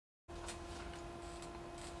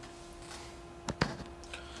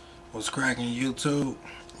What's cracking YouTube?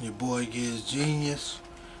 Your boy Giz Genius.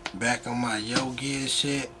 Back on my Yo Giz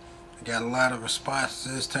shit. I got a lot of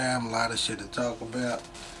responses this time, a lot of shit to talk about.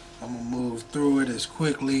 I'm gonna move through it as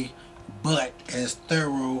quickly but as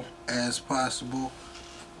thorough as possible.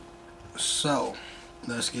 So,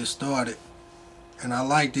 let's get started. And I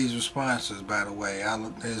like these responses, by the way.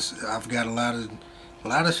 I've got a lot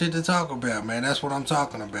of shit to talk about, man. That's what I'm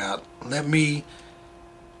talking about. Let me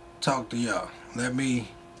talk to y'all. Let me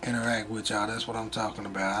interact with y'all. That's what I'm talking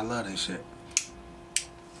about. I love this shit.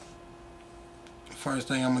 First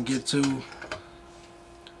thing I'm gonna get to,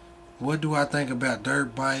 what do I think about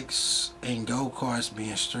dirt bikes and go-karts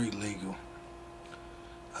being street legal?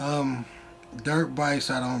 Dirt bikes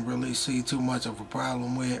I don't really see too much of a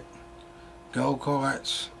problem with.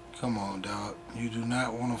 Go-karts, come on, dog. You do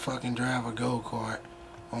not want to fucking drive a go-kart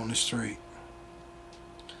on the street.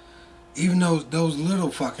 Even those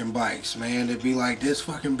little fucking bikes, man, that be like this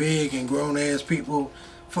fucking big and grown ass people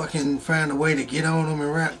fucking find a way to get on them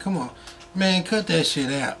and ride. Come on, man, cut that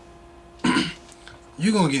shit out.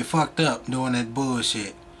 You gonna get fucked up doing that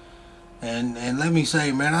bullshit. And let me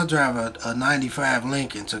say, man, I drive a 95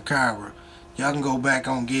 Lincoln to Takara. Y'all can go back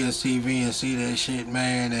on Giz TV and see that shit,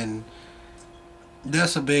 man, and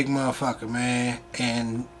that's a big motherfucker, man.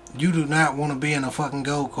 And you do not want to be in a fucking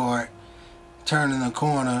go-kart turning a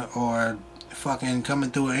corner or fucking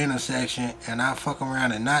coming through an intersection and I fuck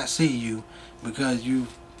around and not see you because you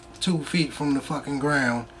 2 feet from the fucking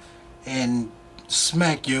ground and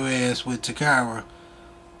smack your ass with Takara.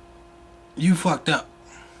 You fucked up.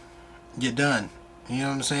 You're done. You know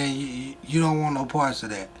what I'm saying? You don't want no parts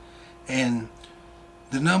of that. And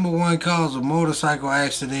the #1 cause of motorcycle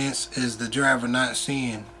accidents is the driver not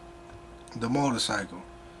seeing the motorcycle.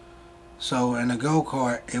 So in a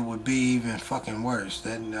go-kart, it would be even fucking worse.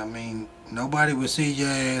 I mean, nobody would see your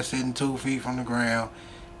ass sitting 2 feet from the ground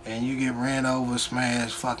and you get ran over,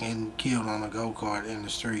 smashed, fucking killed on a go-kart in the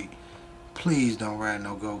street. Please don't ride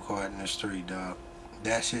no go-kart in the street, dog.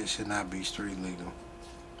 That shit should not be street legal.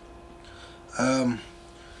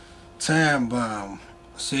 Time bomb.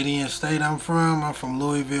 City and state I'm from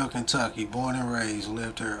Louisville, Kentucky. Born and raised,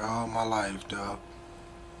 lived here all my life, dog.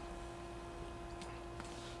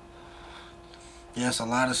 Yes, a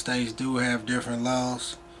lot of states do have different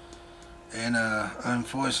laws, and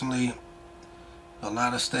unfortunately, a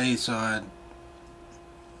lot of states are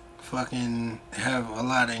fucking have a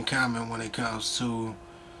lot in common when it comes to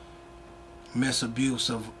misabuse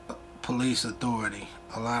of police authority.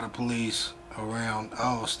 A lot of police around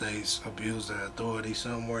all states abuse their authority,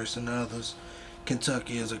 some worse than others.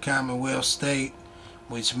 Kentucky is a Commonwealth state,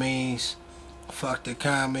 which means fuck the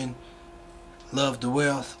common, love the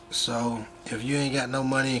wealth. So if you ain't got no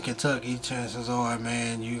money in Kentucky, chances are,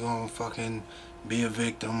 man, you gonna fucking be a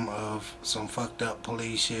victim of some fucked up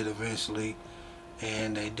police shit eventually.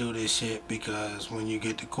 And they do this shit because when you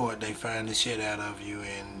get to court, they find the shit out of you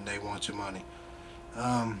and they want your money.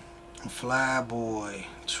 Flyboy,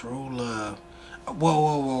 true love.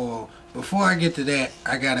 Whoa. Before I get to that,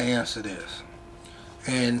 I gotta answer this.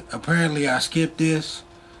 And apparently I skipped this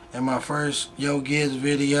in my first Yo Giz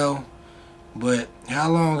video. But how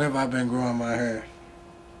long have I been growing my hair?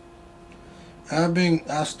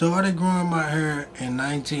 I started growing my hair in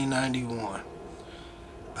 1991.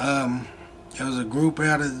 There was a group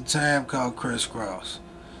out at the time called Crisscross.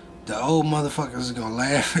 The old motherfuckers are gonna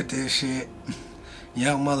laugh at this shit.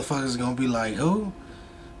 Young motherfuckers gonna be like, who?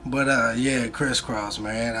 But yeah, Crisscross,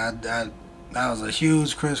 man. I was a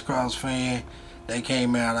huge Crisscross fan. They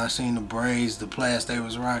came out, I seen the braids, the plaits they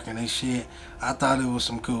was rocking and shit. I thought it was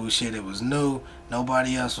some cool shit. It was new.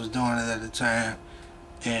 Nobody else was doing it at the time.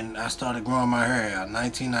 And I started growing my hair out,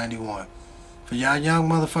 1991. For y'all young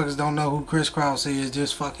motherfuckers don't know who Crisscross is,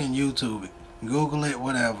 just fucking YouTube it. Google it,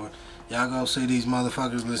 whatever. Y'all go see these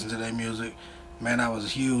motherfuckers listen to their music. Man, I was a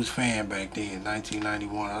huge fan back then,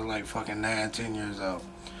 1991. I was like fucking 9, 10 years old.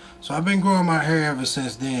 So I've been growing my hair ever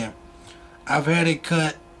since then. I've had it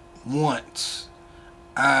cut once.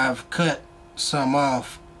 I've cut some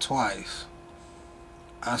off twice.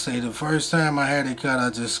 I say the first time I had it cut, I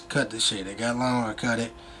just cut the shit. It got long, I cut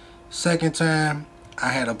it. Second time, I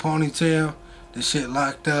had a ponytail. The shit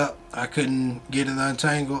locked up. I couldn't get it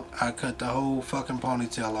untangled. I cut the whole fucking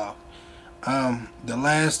ponytail off. The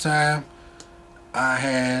last time, I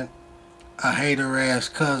had a hater-ass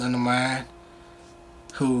cousin of mine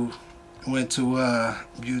who went to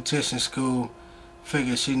beautician school.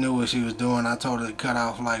 Figured she knew what she was doing. I told her to cut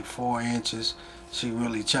off like 4 inches. She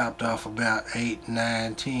really chopped off about 8,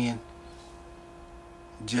 9, 10.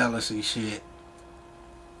 Jealousy shit.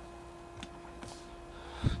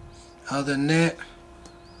 Other than that,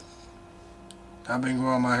 I've been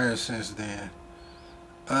growing my hair since then.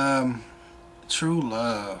 Um, True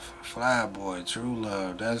love, Flyboy, true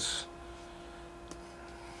love. That's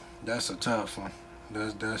a tough one.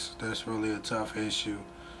 That's really a tough issue.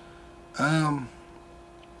 Um,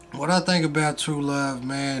 what I think about true love,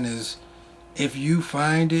 man, is if you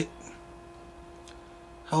find it,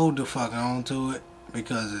 hold the fuck on to it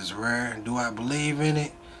because it's rare. Do I believe in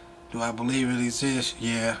it? Do I believe it exists?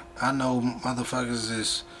 Yeah, I know motherfuckers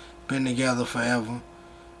that's been together forever.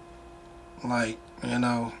 Like,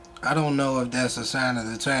 I don't know if that's a sign of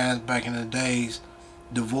the times. Back in the days,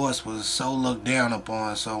 divorce was so looked down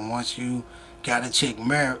upon. So once you got a chick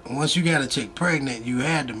pregnant, you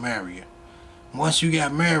had to marry her. Once you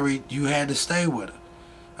got married, you had to stay with her.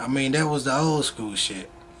 I mean, that was the old school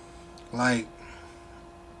shit. Like,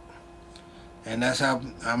 and that's how,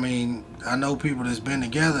 I mean, I know people that's been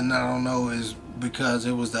together, and I don't know is because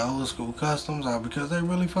it was the old school customs or because they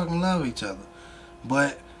really fucking love each other.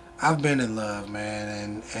 But I've been in love,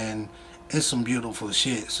 man, and it's some beautiful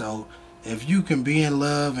shit. So if you can be in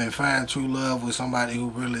love and find true love with somebody who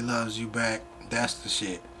really loves you back, that's the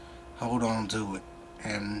shit. Hold on to it.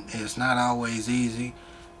 And it's not always easy,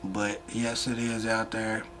 but yes, it is out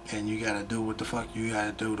there, and you gotta do what the fuck you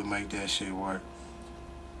gotta do to make that shit work.